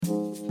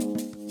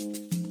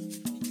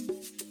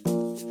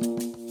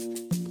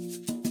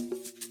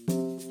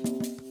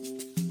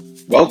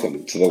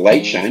Welcome to the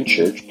Light Shine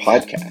Church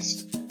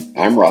podcast.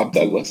 I'm Rob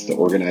Douglas, the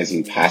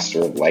organizing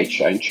pastor of Light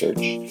Shine Church,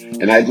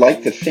 and I'd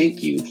like to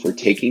thank you for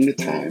taking the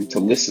time to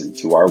listen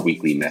to our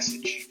weekly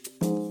message.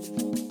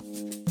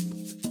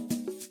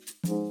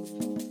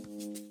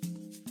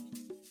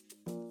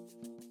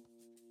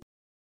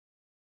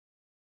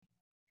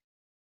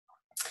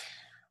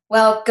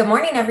 Well, good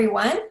morning,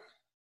 everyone.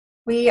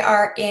 We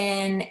are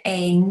in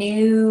a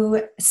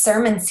new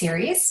sermon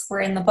series. We're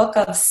in the book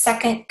of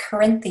 2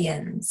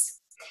 Corinthians.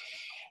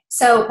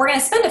 So we're going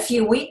to spend a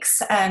few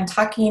weeks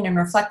talking and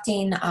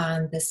reflecting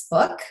on this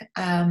book,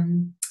 but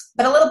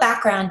a little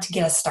background to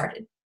get us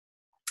started.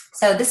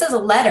 So this is a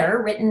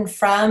letter written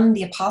from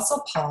the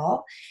Apostle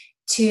Paul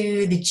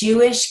to the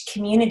Jewish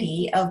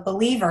community of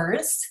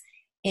believers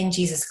in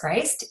Jesus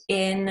Christ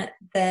in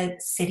the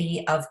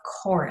city of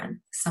Corinth,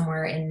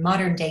 somewhere in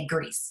modern-day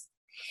Greece.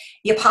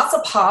 The Apostle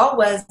Paul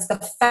was the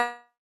founder,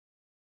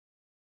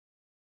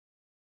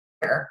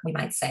 we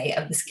might say,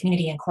 of this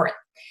community in Corinth,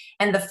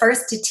 and the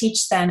first to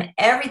teach them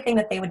everything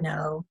that they would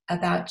know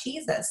about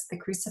Jesus, the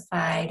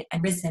crucified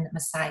and risen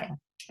Messiah.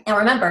 Now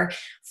remember,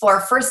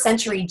 for first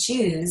century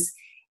Jews,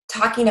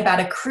 talking about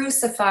a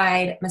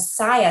crucified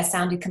Messiah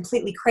sounded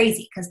completely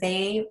crazy because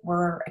they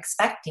were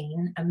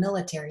expecting a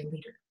military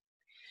leader.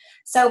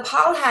 So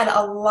Paul had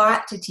a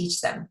lot to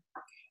teach them,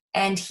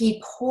 and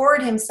he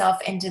poured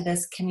himself into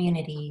this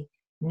community,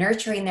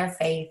 nurturing their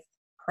faith,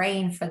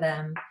 praying for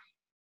them,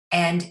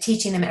 and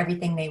teaching them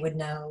everything they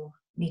would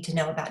need to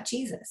know about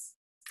Jesus.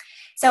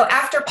 So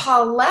after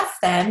Paul left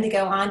them to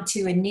go on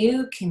to a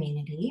new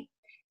community,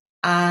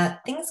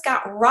 things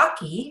got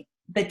rocky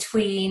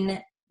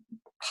between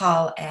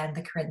Paul and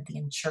the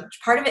Corinthian church.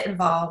 Part of it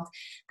involved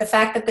the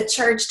fact that the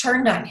church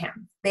turned on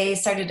him. They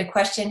started to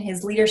question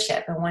his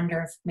leadership and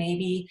wonder if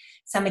maybe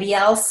somebody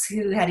else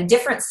who had a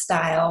different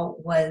style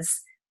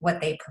was what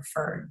they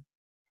preferred.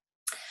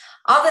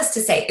 All this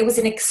to say, it was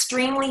an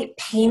extremely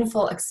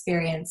painful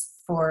experience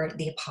for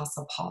the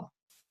Apostle Paul.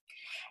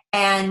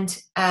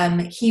 And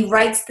he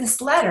writes this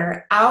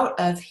letter out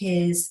of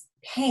his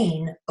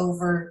pain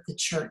over the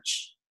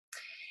church.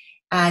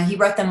 He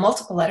wrote them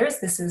multiple letters.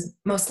 This is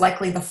most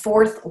likely the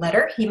fourth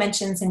letter. He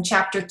mentions in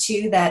chapter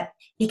 2 that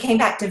he came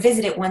back to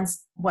visit at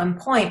one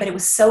point, but it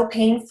was so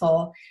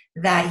painful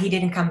that he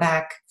didn't come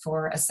back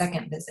for a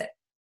second visit.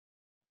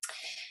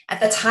 At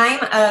the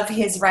time of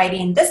his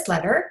writing this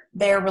letter,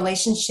 their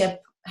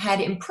relationship had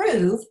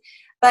improved,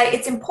 but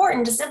it's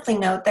important to simply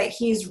note that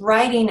he's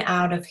writing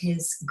out of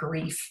his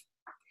grief.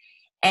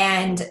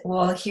 And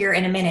we'll hear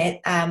in a minute,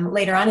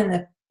 later on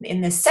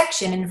in this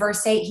section, in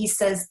verse 8, he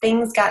says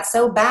things got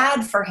so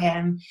bad for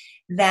him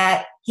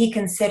that he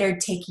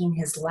considered taking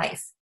his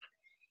life.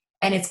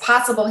 And it's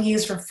possible he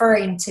was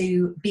referring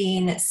to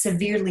being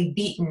severely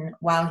beaten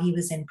while he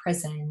was in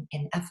prison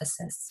in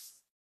Ephesus.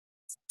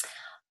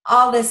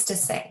 All this to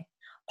say,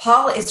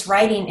 Paul is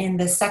writing in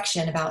this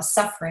section about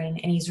suffering,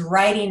 and he's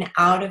writing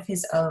out of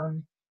his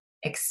own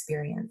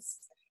experience.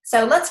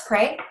 So let's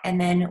pray,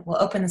 and then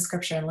we'll open the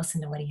scripture and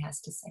listen to what he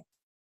has to say.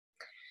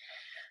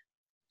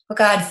 Oh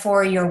God,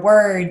 for your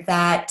word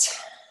that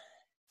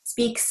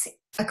speaks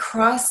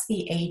across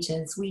the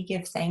ages, we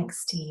give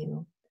thanks to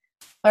you.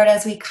 Lord,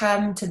 as we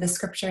come to the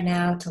scripture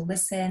now to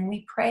listen,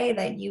 we pray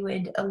that you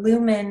would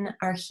illumine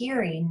our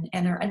hearing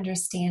and our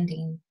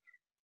understanding.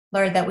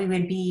 Lord, that we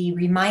would be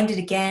reminded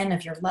again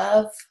of your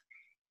love,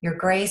 your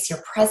grace,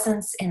 your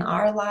presence in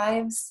our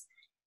lives,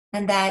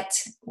 and that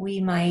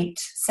we might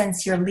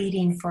sense your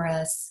leading for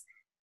us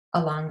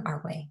along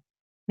our way.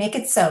 Make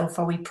it so,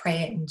 for we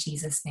pray it in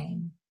Jesus'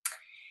 name.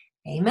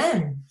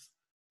 Amen.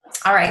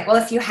 All right, well,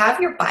 if you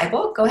have your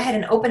Bible, go ahead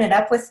and open it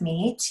up with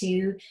me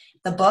to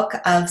the book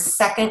of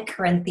 2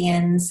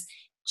 Corinthians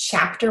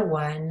chapter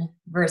 1,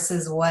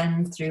 verses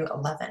 1 through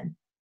 11.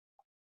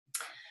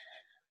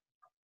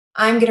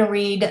 I'm going to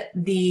read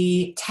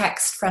the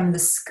text from the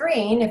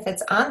screen if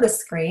it's on the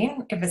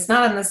screen. If it's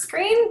not on the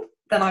screen,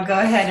 then I'll go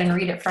ahead and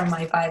read it from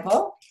my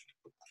Bible.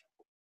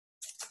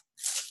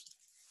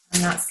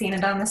 I'm not seeing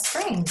it on the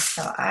screen,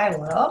 so I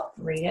will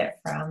read it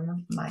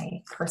from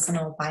my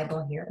personal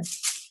Bible here.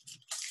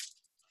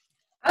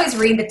 I always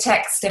read the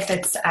text if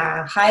it's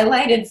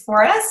highlighted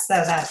for us, so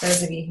that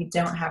those of you who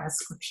don't have a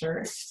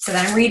scripture, so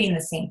that I'm reading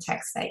the same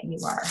text that you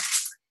are.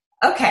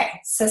 Okay,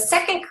 so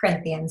 2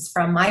 Corinthians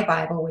from my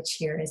Bible, which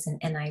here is an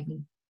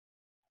NIV.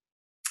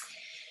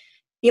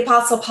 The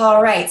Apostle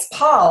Paul writes,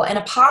 Paul, an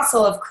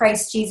apostle of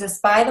Christ Jesus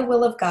by the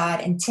will of God,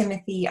 and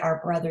Timothy,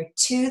 our brother,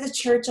 to the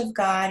church of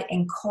God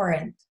in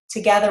Corinth,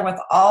 together with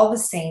all the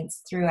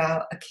saints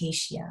throughout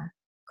Achaia.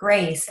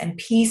 Grace and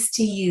peace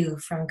to you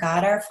from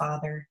God our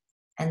Father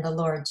and the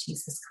Lord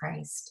Jesus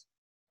Christ.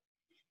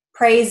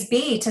 Praise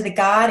be to the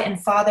God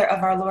and Father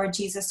of our Lord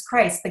Jesus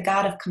Christ, the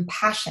God of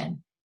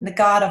compassion, the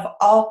God of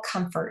all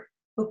comfort,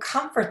 who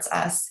comforts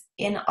us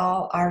in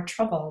all our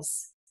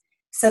troubles,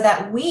 so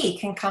that we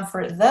can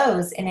comfort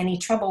those in any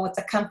trouble with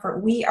the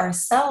comfort we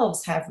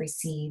ourselves have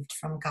received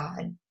from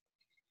God.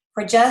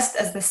 For just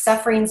as the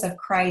sufferings of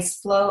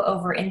Christ flow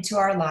over into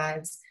our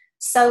lives,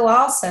 so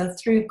also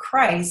through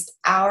Christ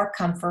our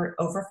comfort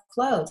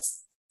overflows.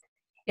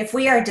 If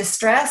we are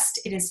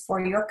distressed, it is for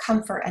your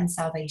comfort and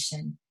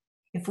salvation.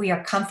 If we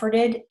are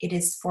comforted, it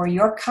is for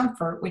your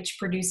comfort, which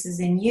produces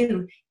in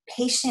you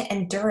patient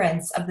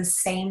endurance of the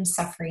same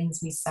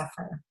sufferings we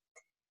suffer.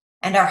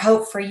 And our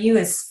hope for you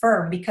is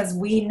firm, because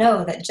we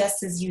know that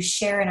just as you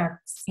share in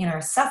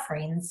our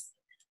sufferings,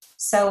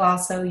 so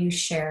also you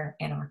share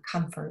in our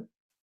comfort.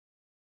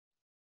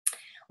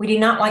 We do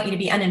not want you to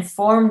be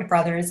uninformed,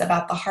 brothers,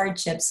 about the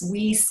hardships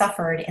we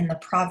suffered in the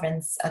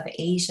province of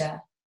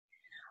Asia.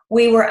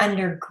 We were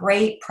under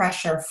great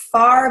pressure,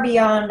 far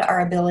beyond our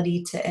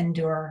ability to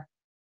endure,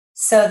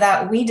 so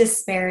that we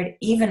despaired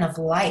even of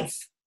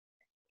life.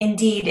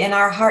 Indeed, in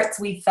our hearts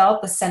we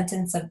felt the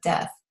sentence of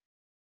death.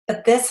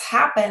 But this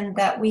happened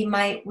that we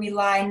might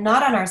rely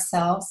not on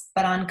ourselves,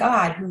 but on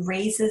God, who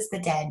raises the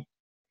dead.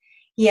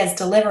 He has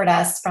delivered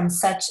us from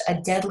such a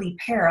deadly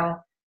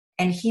peril,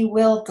 and he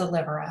will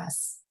deliver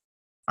us.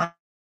 I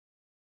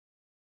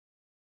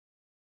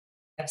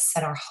have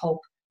set our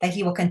hope that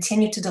he will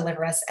continue to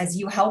deliver us as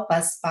you help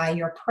us by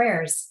your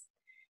prayers.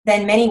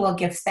 Then many will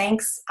give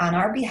thanks on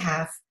our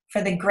behalf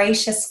for the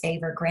gracious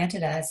favor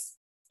granted us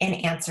in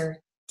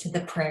answer to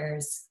the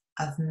prayers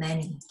of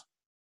many.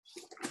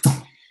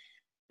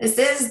 This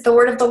is the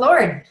word of the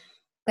Lord.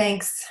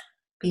 Thanks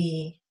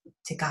be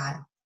to God.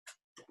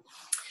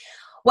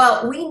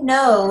 Well, we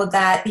know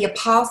that the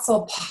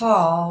Apostle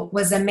Paul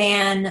was a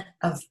man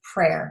of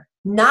prayer,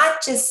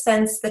 not just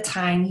since the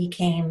time he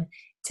came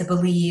to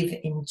believe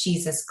in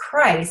Jesus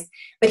Christ,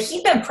 but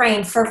he'd been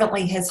praying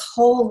fervently his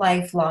whole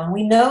life long.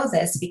 We know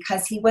this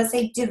because he was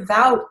a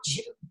devout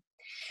Jew.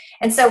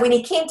 And so when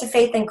he came to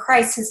faith in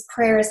Christ, his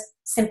prayers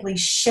simply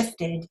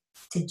shifted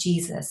to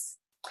Jesus.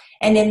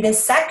 And in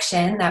this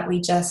section that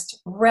we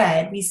just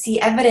read, we see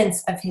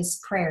evidence of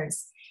his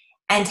prayers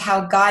and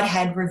how God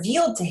had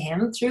revealed to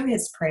him through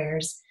his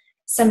prayers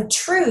some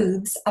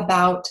truths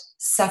about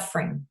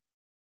suffering.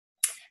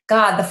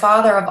 God, the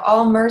Father of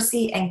all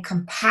mercy and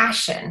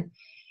compassion,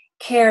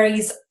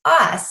 carries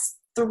us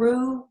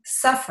through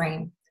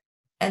suffering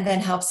and then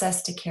helps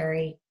us to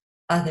carry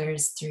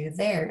others through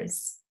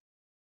theirs.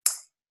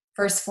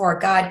 Verse 4,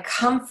 God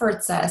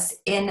comforts us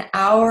in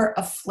our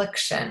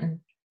affliction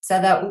so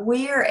that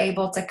we are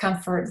able to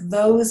comfort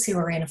those who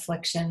are in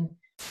affliction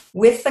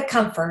with the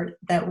comfort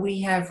that we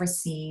have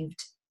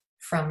received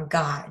from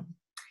God.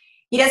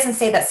 He doesn't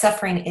say that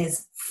suffering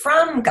is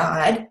from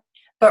God,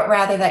 but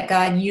rather that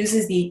God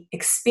uses the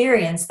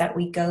experience that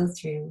we go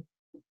through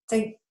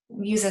to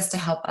use us to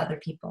help other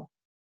people.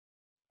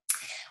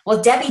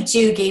 Well, Debbie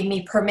Jew gave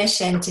me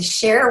permission to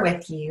share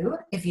with you,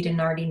 if you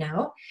didn't already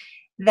know,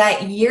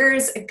 that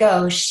years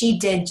ago she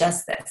did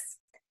just this.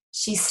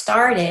 She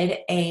started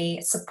a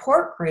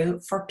support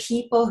group for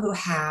people who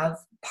have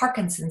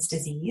Parkinson's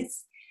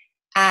disease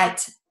and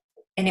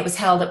it was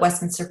held at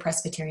Westminster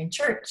Presbyterian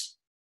Church.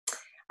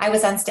 I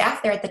was on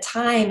staff there at the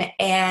time,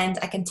 and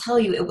I can tell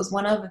you it was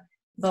one of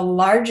the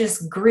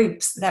largest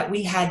groups that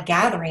we had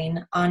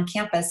gathering on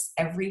campus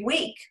every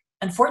week,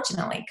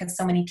 unfortunately, because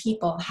so many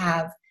people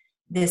have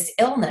this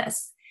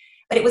illness.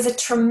 But it was a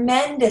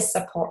tremendous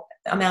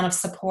amount of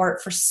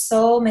support for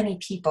so many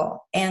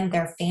people and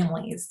their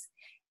families.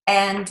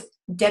 And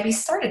Debbie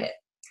started it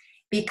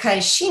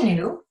because she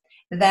knew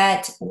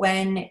that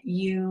when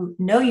you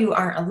know you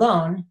aren't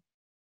alone,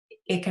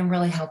 it can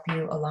really help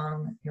you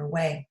along your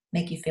way,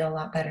 make you feel a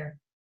lot better.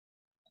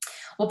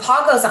 Well,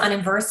 Paul goes on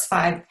in verse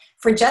 5,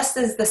 for just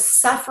as the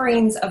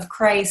sufferings of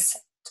Christ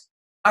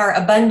are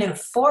abundant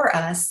for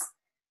us,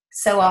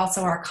 so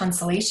also our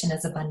consolation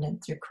is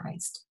abundant through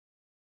Christ.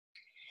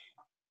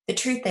 The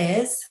truth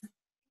is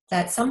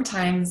that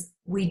sometimes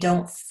we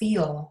don't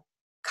feel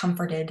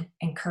comforted,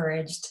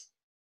 encouraged,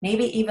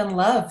 maybe even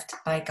loved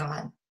by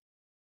God.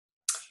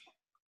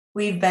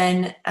 We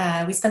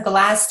spent the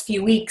last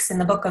few weeks in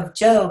the book of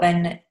Job,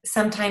 and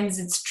sometimes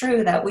it's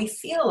true that we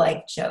feel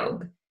like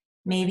Job,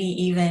 maybe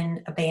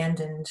even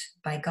abandoned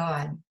by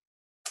God.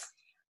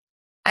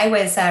 I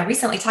was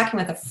recently talking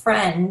with a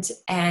friend,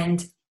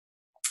 and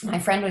my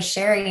friend was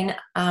sharing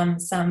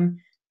some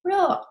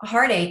real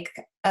heartache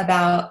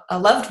about a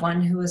loved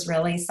one who was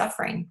really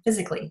suffering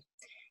physically,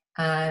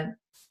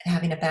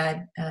 having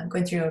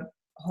going through a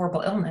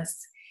horrible illness.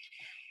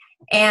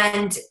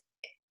 And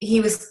he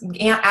was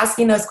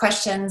asking those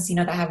questions,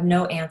 that have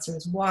no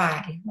answers.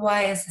 Why?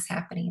 Why is this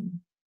happening?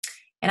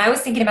 And I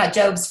was thinking about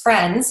Job's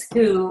friends,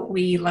 who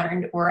we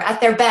learned were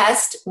at their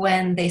best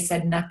when they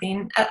said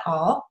nothing at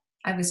all.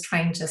 I was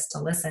trying just to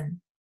listen.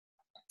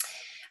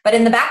 But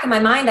in the back of my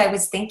mind, I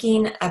was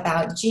thinking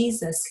about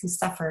Jesus, who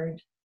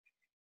suffered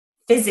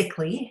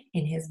physically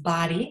in his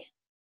body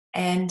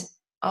and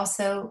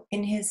also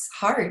in his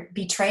heart,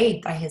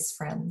 betrayed by his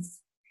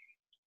friends.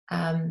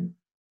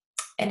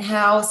 And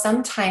how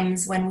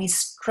sometimes when we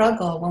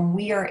struggle, when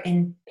we are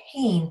in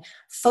pain,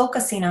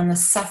 focusing on the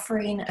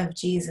suffering of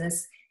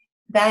Jesus,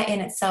 that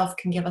in itself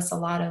can give us a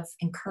lot of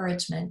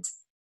encouragement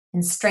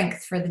and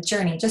strength for the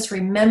journey, just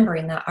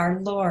remembering that our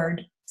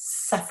Lord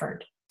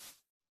suffered.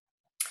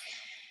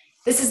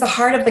 This is the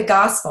heart of the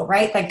gospel,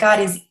 right? That God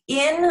is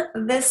in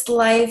this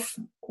life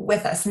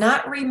with us,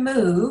 not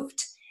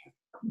removed,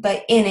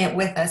 but in it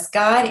with us.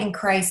 God in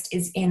Christ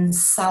is in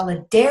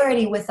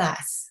solidarity with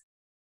us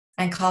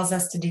and calls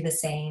us to do the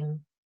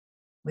same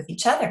with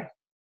each other.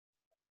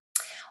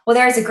 Well,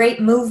 there is a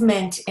great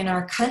movement in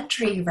our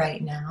country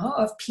right now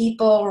of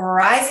people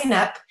rising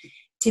up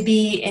to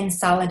be in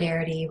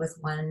solidarity with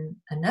one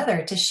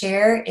another, to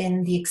share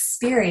in the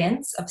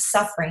experience of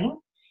suffering,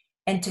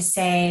 and to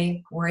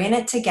say, we're in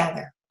it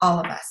together, all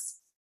of us.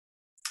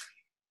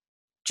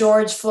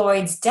 George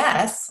Floyd's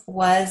death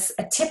was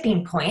a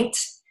tipping point.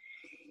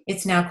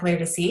 It's now clear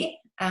to see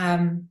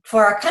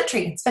for our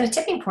country. It's been a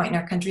tipping point in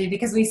our country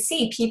because we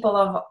see people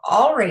of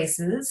all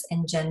races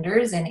and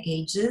genders and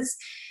ages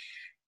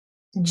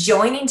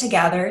joining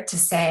together to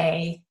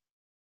say,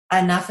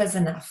 enough is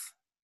enough.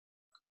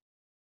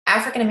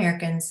 African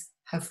Americans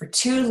have for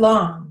too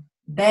long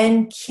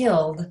been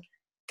killed,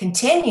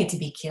 continue to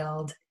be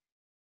killed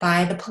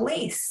by the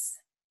police.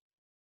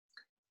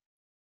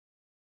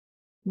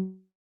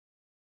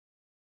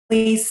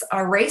 Police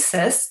are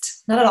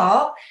racist, not at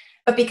all,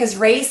 but because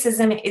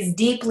racism is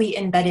deeply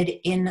embedded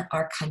in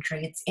our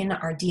country. It's in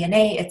our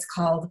DNA. It's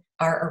called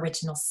our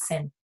original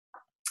sin.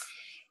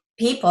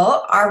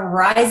 People are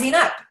rising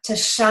up to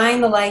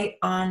shine the light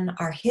on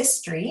our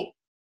history,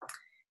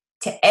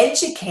 to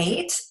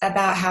educate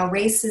about how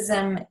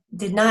racism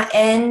did not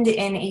end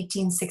in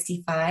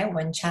 1865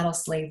 when chattel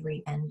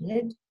slavery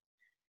ended,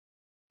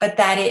 but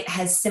that it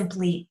has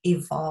simply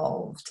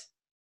evolved.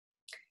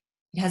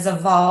 It has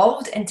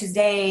evolved, and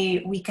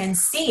today we can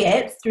see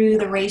it through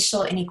the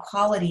racial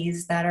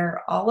inequalities that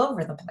are all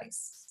over the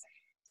place.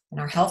 In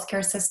our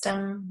healthcare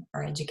system,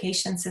 our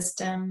education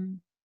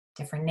system,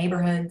 different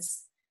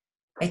neighborhoods,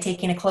 by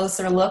taking a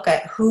closer look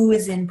at who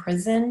is in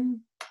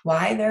prison,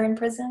 why they're in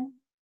prison,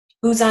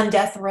 who's on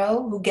death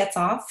row, who gets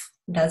off,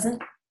 who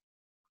doesn't.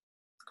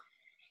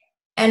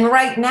 And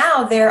right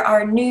now, there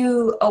are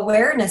new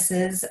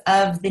awarenesses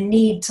of the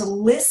need to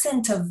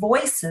listen to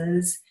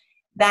voices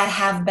that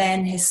have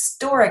been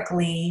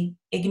historically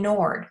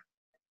ignored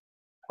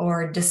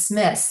or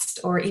dismissed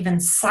or even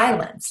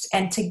silenced,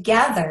 and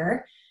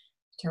together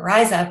to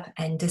rise up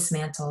and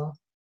dismantle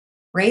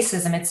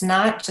racism. It's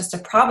not just a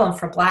problem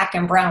for Black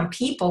and brown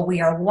people.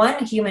 We are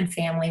one human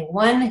family,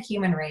 one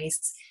human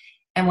race,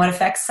 and what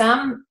affects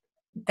some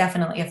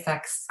definitely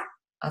affects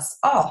us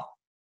all.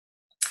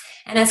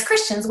 And as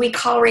Christians, we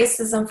call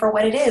racism for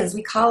what it is.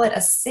 We call it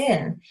a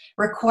sin,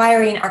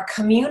 requiring our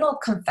communal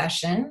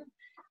confession,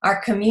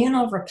 our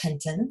communal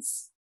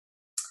repentance.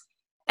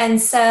 And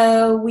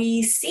so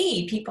we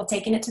see people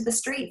taking it to the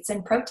streets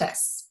in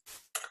protests.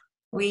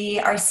 We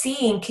are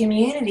seeing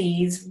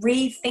communities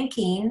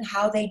rethinking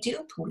how they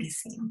do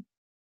policing.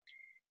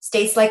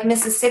 States like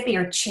Mississippi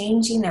are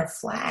changing their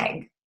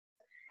flag.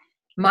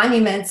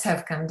 Monuments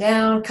have come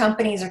down.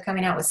 Companies are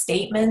coming out with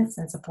statements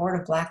in support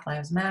of Black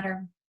Lives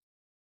Matter.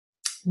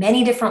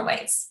 Many different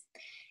ways.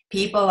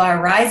 People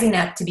are rising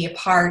up to be a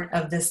part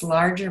of this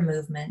larger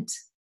movement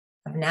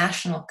of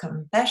national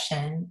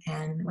confession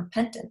and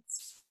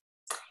repentance.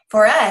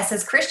 For us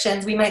as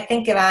Christians, we might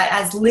think about it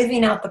as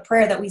living out the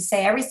prayer that we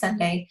say every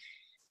Sunday,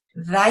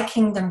 thy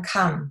kingdom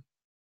come,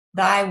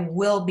 thy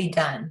will be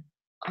done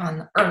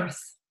on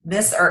earth,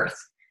 this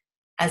earth,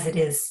 as it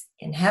is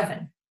in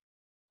heaven.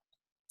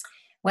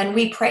 When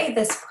we pray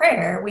this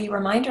prayer, we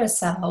remind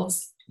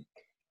ourselves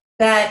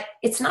that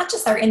it's not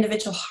just our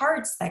individual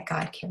hearts that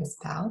God cares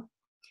about,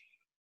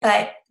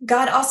 but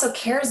God also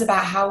cares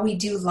about how we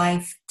do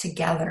life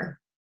together.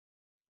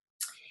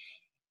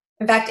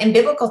 In fact, in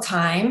biblical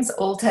times,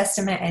 Old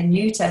Testament and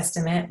New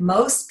Testament,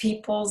 most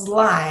people's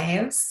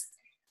lives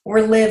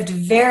were lived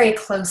very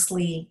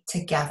closely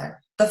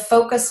together. The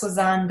focus was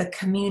on the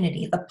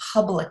community, the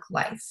public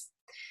life.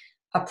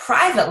 A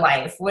private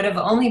life would have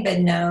only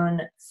been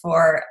known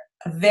for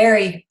a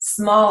very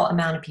small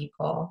amount of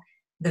people,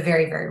 the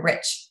very, very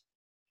rich.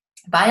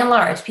 By and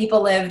large,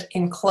 people lived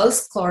in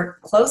close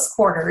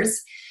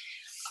quarters,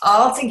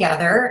 all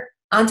together,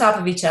 on top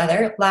of each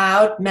other,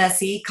 loud,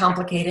 messy,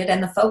 complicated,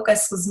 and the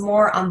focus was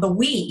more on the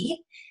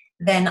we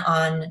than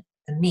on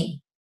the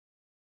me,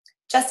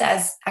 just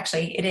as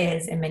actually it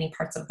is in many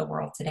parts of the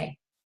world today.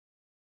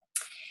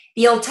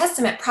 The Old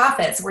Testament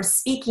prophets were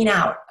speaking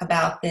out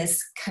about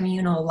this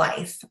communal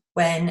life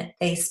when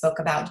they spoke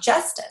about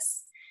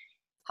justice.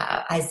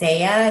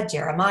 Isaiah,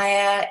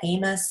 Jeremiah,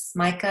 Amos,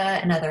 Micah,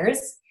 and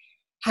others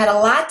had a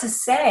lot to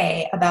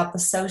say about the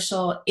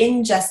social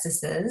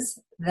injustices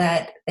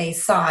that they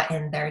saw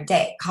in their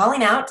day,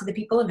 calling out to the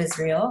people of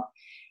Israel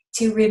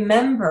to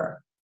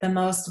remember the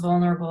most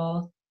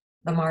vulnerable,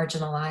 the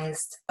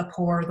marginalized, the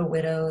poor, the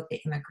widow, the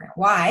immigrant.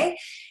 Why?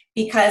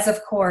 Because,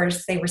 of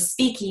course, they were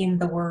speaking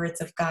the words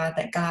of God,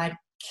 that God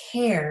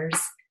cares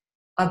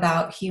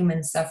about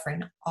human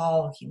suffering,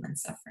 all human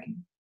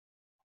suffering.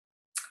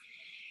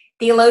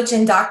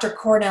 Theologian Dr.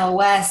 Cornel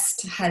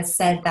West has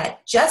said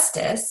that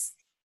justice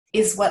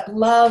is what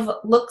love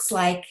looks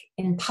like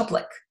in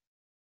public.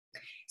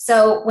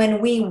 So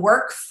when we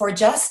work for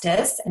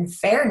justice and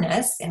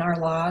fairness in our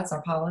laws,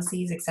 our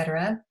policies,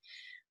 etc.,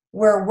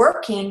 we're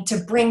working to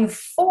bring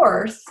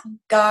forth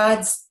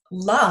God's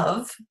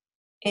love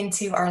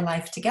into our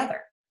life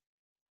together.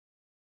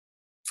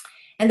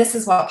 And this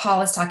is what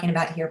Paul is talking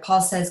about here.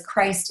 Paul says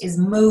Christ is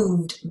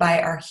moved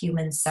by our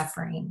human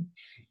suffering.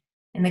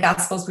 In the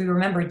Gospels, we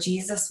remember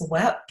Jesus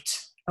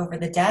wept over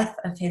the death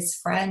of his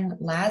friend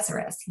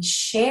Lazarus. He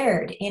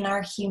shared in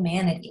our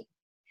humanity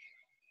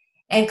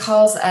and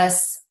calls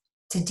us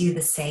to do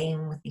the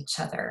same with each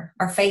other.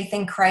 Our faith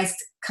in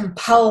Christ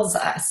compels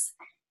us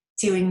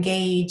to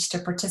engage, to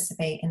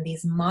participate in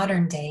these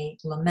modern day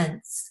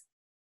laments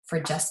for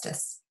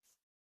justice.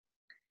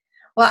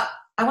 Well,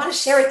 I want to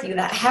share with you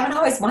that I haven't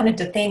always wanted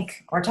to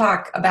think or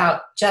talk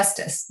about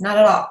justice, not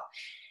at all,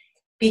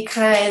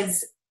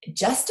 because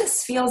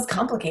justice feels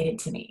complicated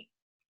to me.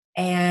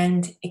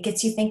 And it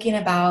gets you thinking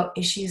about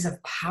issues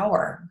of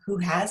power, who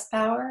has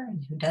power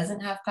and who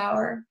doesn't have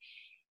power.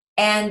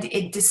 And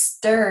it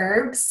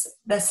disturbs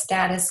the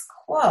status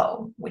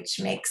quo, which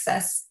makes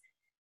us,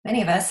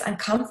 many of us,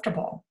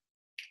 uncomfortable.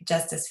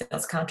 Justice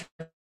feels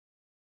comfortable.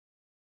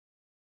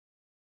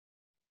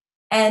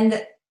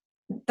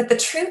 But the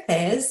truth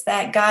is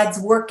that God's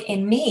work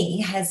in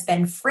me has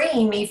been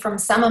freeing me from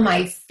some of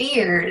my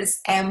fears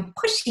and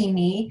pushing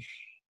me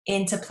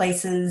into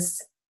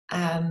places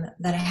that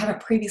I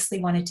haven't previously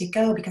wanted to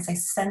go, because I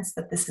sense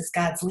that this is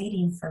God's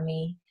leading for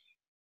me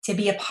to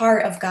be a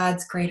part of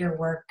God's greater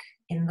work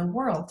in the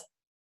world.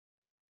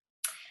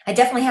 I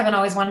definitely haven't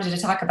always wanted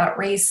to talk about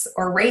race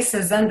or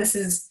racism. This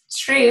is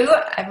true.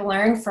 I've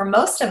learned for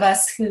most of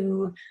us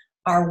who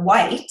are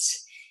white,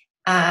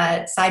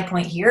 side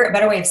point here, a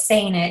better way of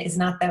saying it is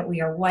not that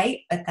we are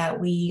white, but that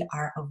we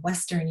are of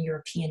Western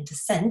European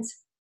descent.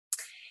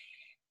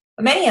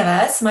 Many of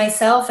us,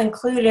 myself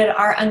included,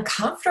 are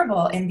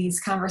uncomfortable in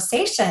these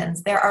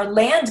conversations. There are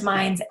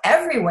landmines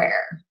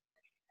everywhere.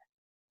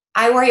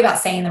 I worry about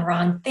saying the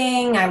wrong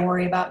thing. I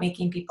worry about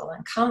making people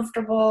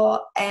uncomfortable.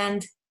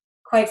 And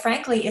quite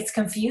frankly, it's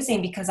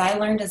confusing because I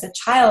learned as a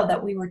child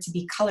that we were to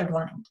be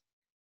colorblind.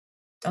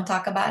 Don't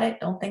talk about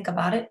it. Don't think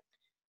about it.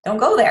 Don't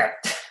go there.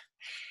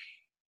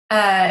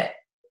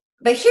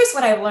 But here's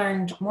what I've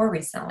learned more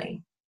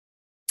recently,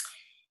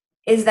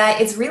 is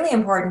that it's really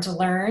important to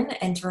learn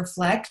and to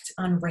reflect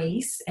on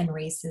race and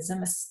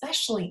racism,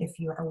 especially if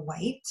you are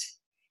white,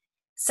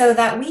 so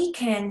that we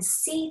can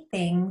see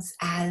things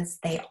as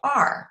they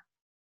are,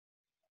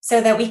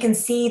 so that we can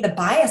see the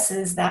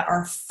biases that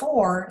are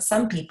for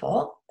some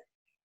people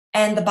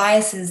and the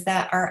biases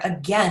that are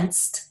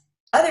against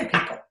other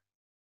people.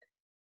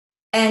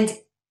 And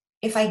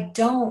if I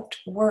don't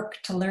work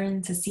to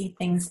learn to see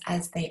things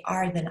as they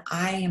are, then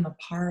I am a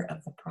part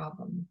of the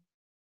problem.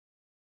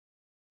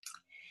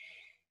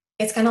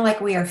 It's kind of like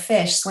we are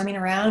fish swimming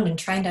around and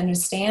trying to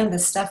understand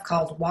this stuff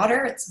called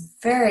water. It's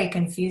very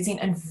confusing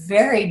and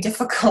very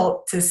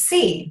difficult to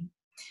see.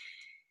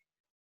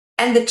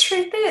 And the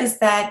truth is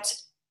that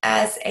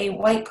as a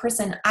white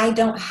person, I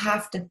don't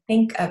have to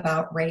think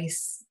about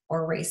race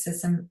or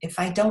racism if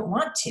I don't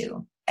want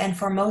to. And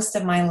for most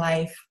of my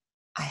life,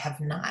 I have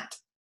not.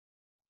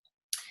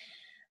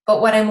 But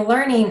what I'm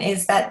learning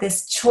is that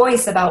this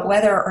choice about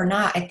whether or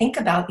not I think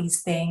about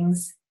these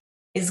things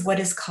is what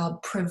is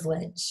called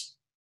privilege.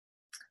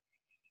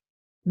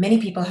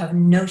 Many people have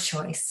no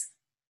choice.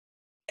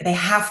 They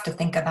have to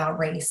think about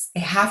race.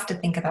 They have to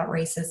think about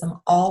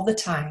racism all the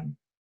time.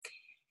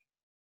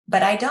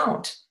 But I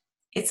don't.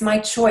 It's my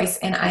choice,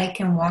 and I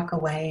can walk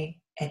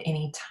away at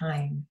any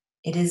time.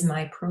 It is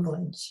my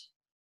privilege.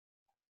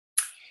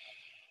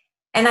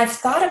 And I've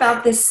thought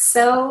about this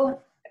so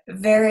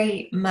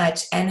very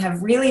much and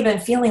have really been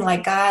feeling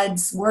like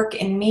God's work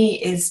in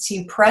me is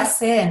to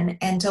press in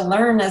and to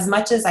learn as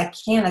much as I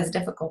can, as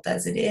difficult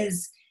as it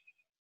is,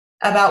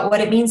 about what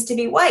it means to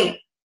be white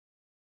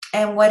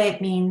and what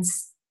it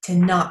means to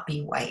not be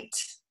white.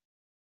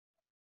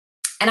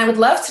 And I would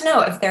love to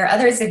know if there are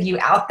others of you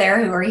out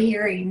there who are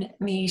hearing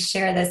me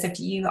share this, if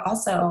you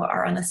also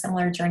are on a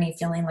similar journey,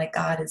 feeling like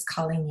God is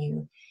calling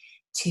you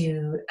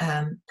to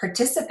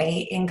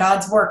participate in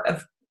God's work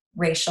of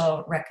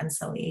racial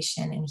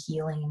reconciliation and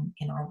healing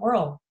in our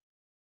world.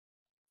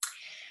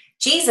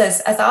 Jesus,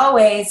 as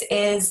always,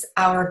 is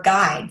our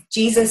guide.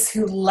 Jesus,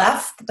 who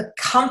left the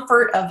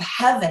comfort of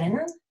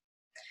heaven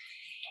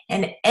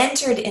and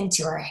entered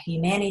into our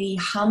humanity,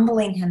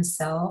 humbling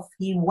himself.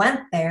 He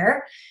went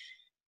there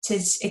to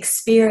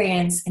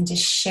experience and to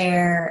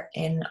share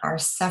in our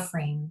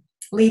suffering,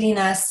 leading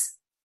us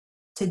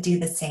to do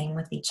the same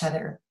with each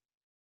other.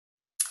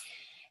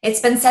 It's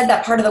been said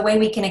that part of the way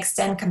we can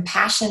extend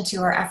compassion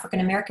to our African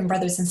American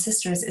brothers and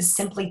sisters is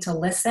simply to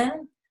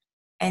listen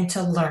and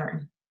to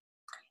learn.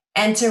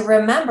 And to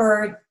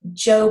remember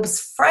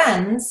Job's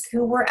friends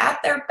who were at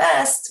their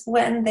best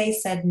when they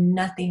said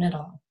nothing at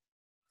all.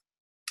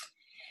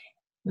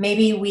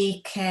 Maybe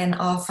we can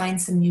all find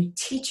some new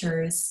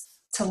teachers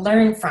to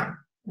learn from.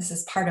 This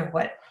is part of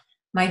what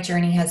my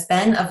journey has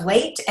been of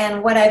late.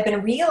 And what I've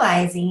been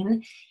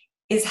realizing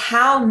is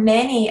how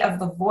many of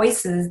the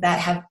voices that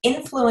have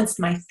influenced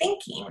my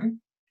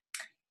thinking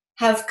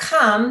have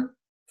come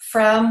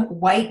from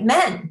white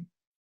men.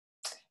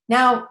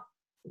 Now,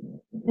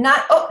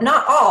 not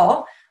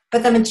all,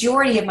 but the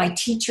majority of my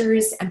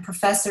teachers and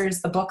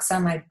professors, the books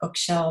on my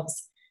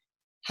bookshelves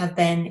have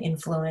been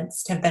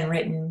influenced, have been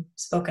written,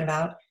 spoken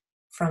about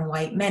from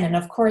white men. And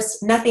of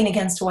course, nothing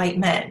against white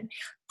men.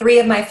 3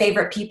 of my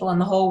favorite people in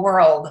the whole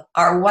world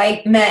are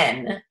white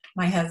men,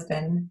 my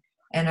husband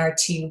and our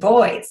 2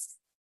 boys.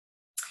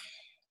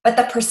 But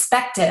the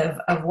perspective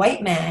of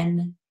white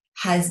men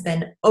has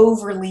been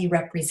overly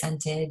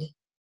represented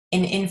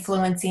in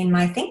influencing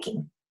my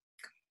thinking.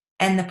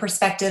 And the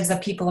perspectives of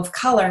people of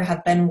color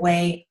have been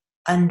way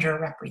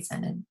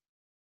underrepresented.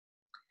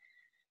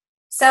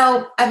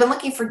 So I've been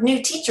looking for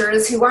new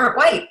teachers who aren't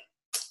white.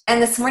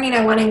 And this morning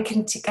I want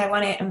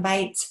to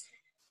invite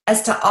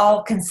us to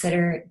all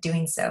consider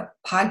doing so.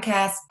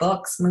 Podcasts,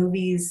 books,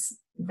 movies,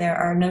 there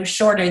are no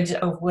shortage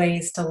of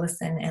ways to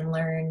listen and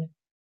learn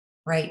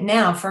right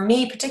now. For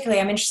me,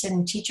 particularly, I'm interested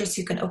in teachers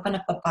who can open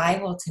up the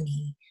Bible to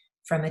me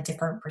from a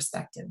different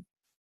perspective.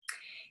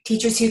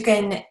 Teachers who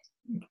can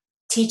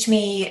teach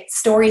me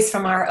stories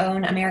from our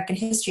own American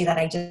history that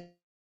I just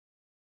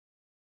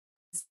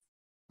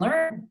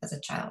learned as a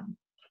child.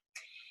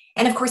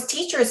 And of course,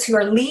 teachers who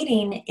are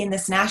leading in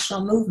this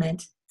national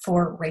movement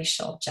for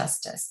racial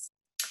justice.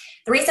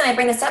 The reason I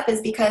bring this up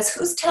is because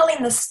who's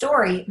telling the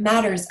story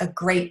matters a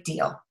great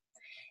deal.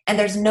 And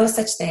there's no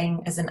such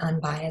thing as an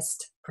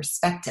unbiased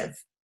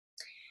perspective.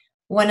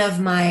 One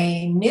of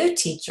my new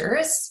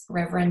teachers,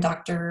 Reverend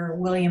Dr.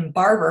 William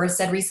Barber,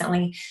 said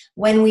recently,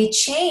 when we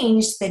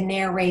change the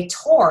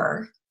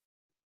narrator,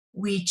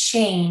 we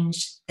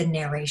change the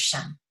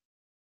narration.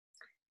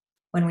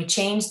 When we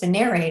change the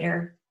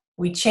narrator,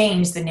 we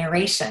change the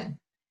narration.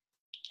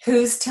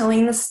 Who's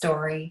telling the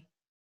story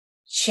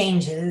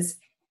changes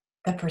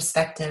the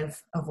perspective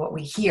of what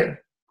we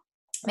hear.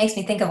 It makes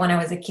me think of when I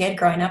was a kid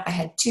growing up. I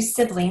had 2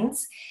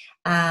 siblings,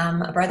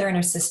 a brother and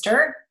a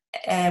sister.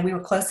 We were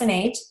close in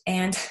age,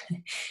 and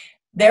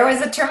there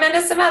was a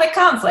tremendous amount of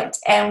conflict.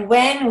 And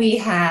when we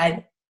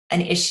had an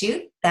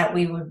issue that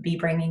we would be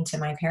bringing to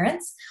my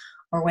parents,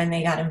 or when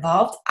they got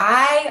involved,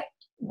 I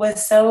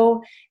was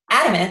so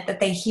adamant that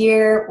they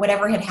hear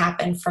whatever had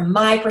happened from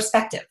my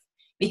perspective,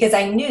 because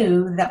I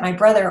knew that my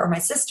brother or my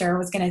sister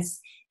was going to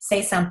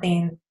say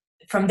something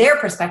from their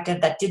perspective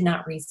that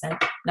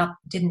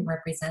didn't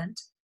represent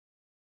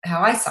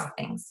how I saw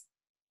things.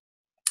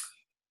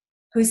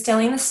 Who's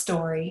telling the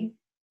story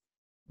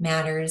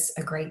matters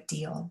a great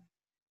deal.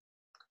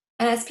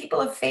 And as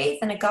people of faith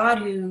and a God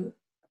who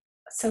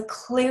so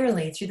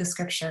clearly through the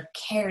scripture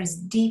cares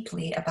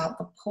deeply about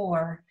the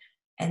poor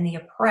and the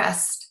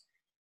oppressed,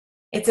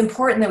 it's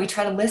important that we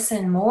try to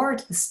listen more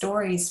to the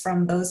stories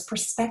from those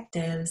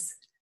perspectives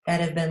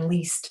that have been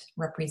least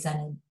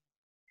represented.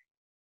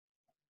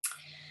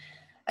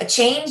 A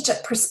changed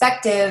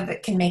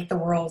perspective can make the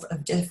world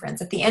of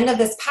difference. At the end of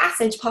this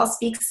passage, Paul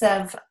speaks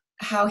of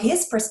how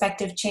his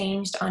perspective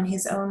changed on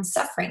his own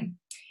suffering.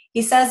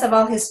 He says of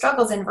all his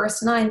struggles in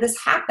verse 9, this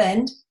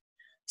happened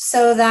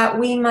so that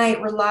we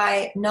might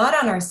rely not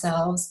on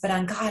ourselves, but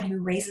on God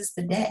who raises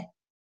the dead.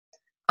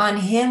 On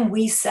him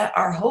we set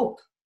our hope.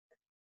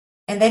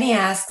 And then he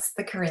asks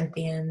the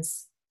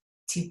Corinthians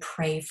to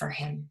pray for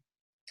him.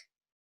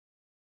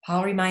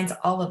 Paul reminds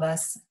all of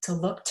us to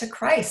look to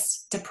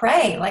Christ, to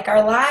pray like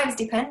our lives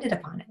depended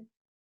upon it.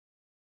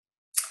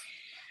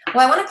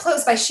 Well, I want to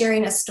close by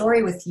sharing a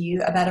story with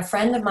you about a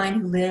friend of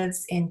mine who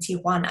lives in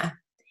Tijuana.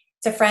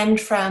 It's a friend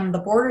from the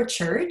Border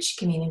Church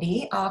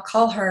community. I'll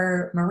call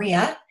her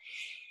Maria.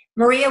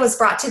 Maria was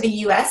brought to the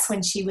U.S.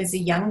 when she was a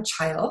young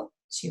child.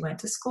 She went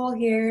to school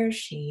here.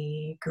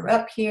 She grew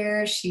up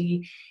here.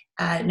 She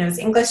knows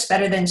English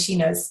better than she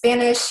knows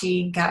Spanish.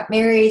 She got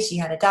married. She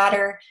had a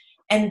daughter.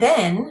 And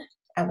then,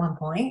 at one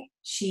point,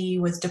 she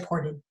was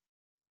deported.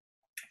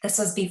 This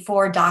was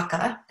before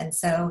DACA, and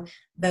so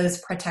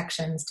those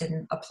protections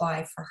didn't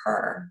apply for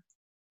her.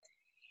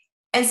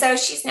 And so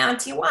she's now in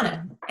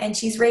Tijuana, and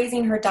she's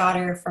raising her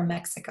daughter from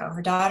Mexico.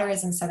 Her daughter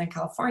is in Southern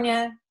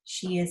California.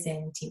 She is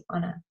in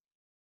Tijuana.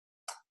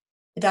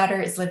 The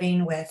daughter is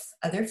living with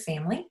other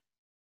family.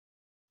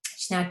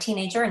 She's now a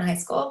teenager in high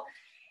school.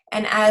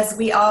 And as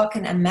we all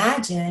can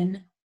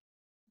imagine,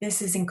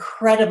 this is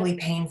incredibly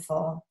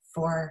painful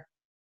for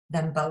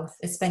them both.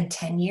 It's been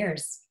 10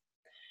 years.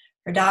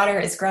 Her daughter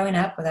is growing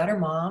up without her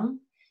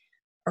mom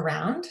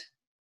around,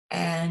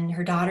 and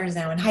her daughter is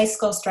now in high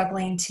school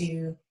struggling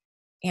to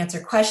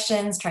answer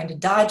questions, trying to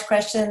dodge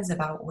questions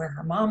about where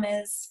her mom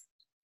is.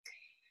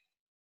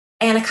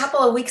 And a couple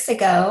of weeks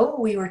ago,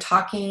 we were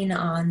talking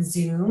on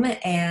Zoom,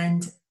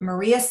 and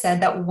Maria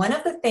said that one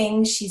of the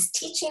things she's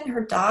teaching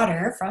her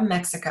daughter from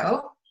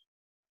Mexico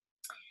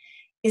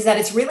is that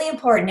it's really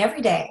important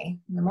every day,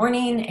 in the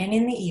morning and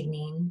in the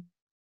evening,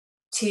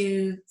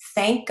 to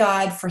thank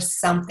God for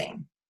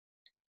something.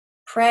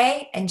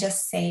 Pray and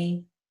just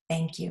say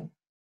thank you.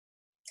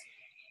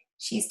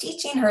 She's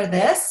teaching her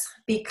this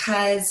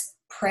because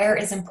prayer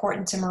is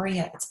important to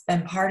Maria. It's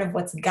been part of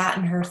what's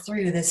gotten her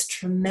through this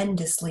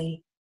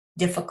tremendously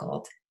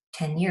difficult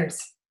 10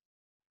 years.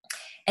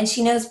 And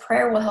she knows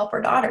prayer will help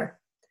her daughter.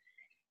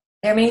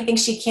 There are many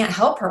things she can't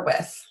help her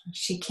with.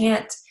 She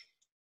can't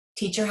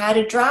teach her how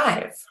to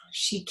drive.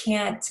 She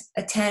can't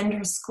attend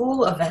her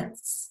school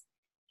events.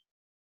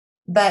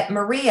 But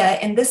Maria,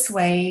 in this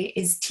way,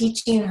 is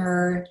teaching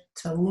her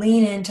to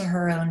lean into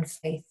her own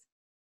faith,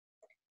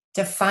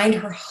 to find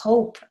her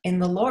hope in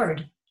the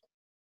Lord,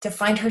 to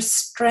find her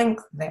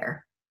strength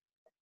there,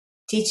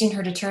 teaching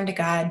her to turn to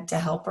God to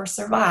help her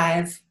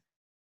survive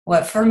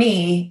what for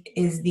me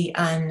is the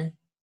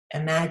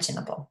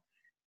unimaginable.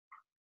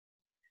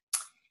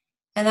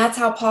 And that's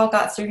how Paul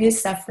got through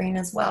his suffering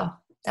as well.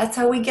 That's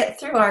how we get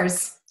through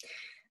ours,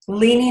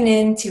 leaning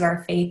into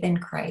our faith in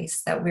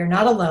Christ, that we're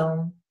not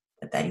alone,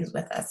 but that he's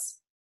with us.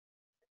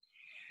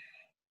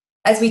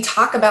 As we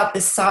talk about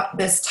this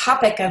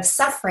topic of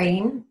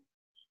suffering,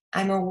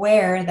 I'm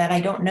aware that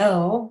I don't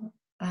know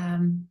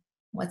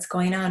what's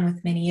going on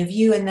with many of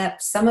you, and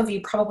that some of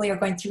you probably are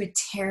going through a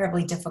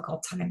terribly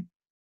difficult time.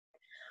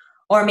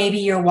 Or maybe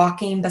you're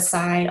walking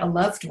beside a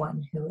loved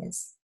one who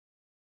is.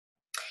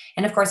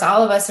 And of course,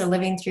 all of us are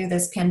living through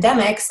this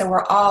pandemic, so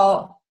we're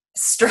all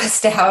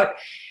stressed out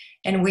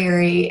and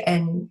weary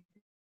and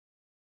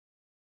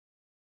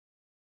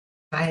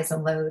highs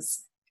and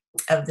lows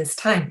of this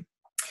time.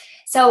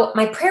 So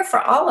my prayer for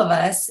all of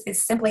us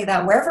is simply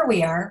that wherever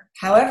we are,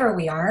 however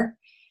we are,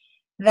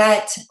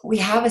 that we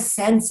have a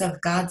sense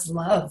of God's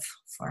love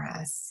for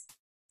us,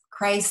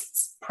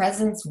 Christ's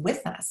presence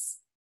with us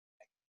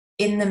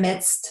in the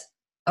midst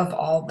of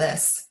all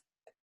this.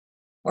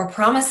 We're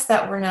promised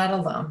that we're not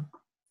alone.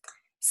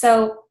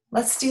 So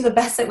let's do the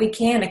best that we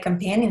can at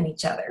companioning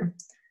each other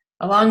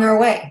along our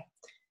way,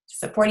 to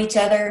support each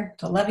other,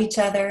 to love each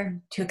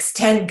other, to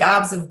extend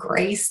gobs of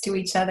grace to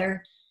each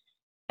other,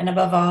 and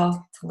above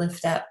all, to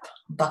lift up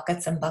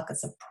buckets and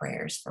buckets of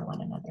prayers for one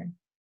another.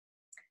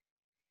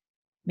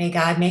 May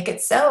God make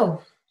it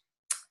so.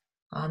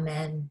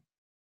 Amen.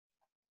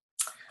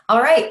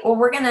 All right, well,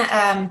 we're going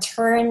to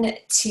turn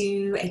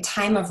to a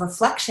time of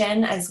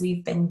reflection as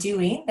we've been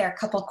doing. There are a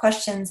couple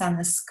questions on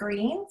the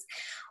screens.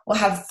 We'll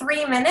have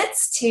 3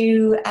 minutes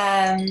to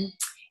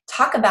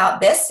talk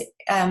about this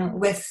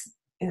with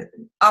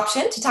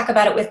option to talk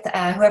about it with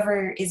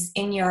whoever is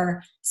in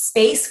your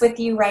space with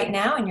you right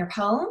now in your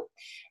home,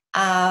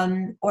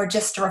 or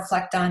just to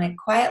reflect on it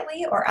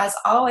quietly, or as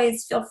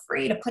always, feel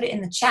free to put it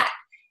in the chat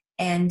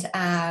and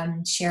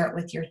share it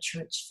with your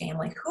church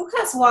family. Who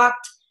has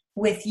walked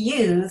with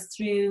you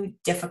through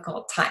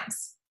difficult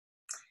times?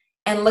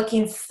 And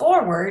looking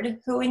forward,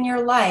 who in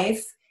your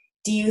life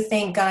do you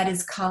think God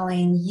is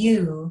calling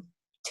you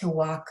to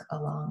walk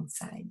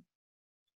alongside?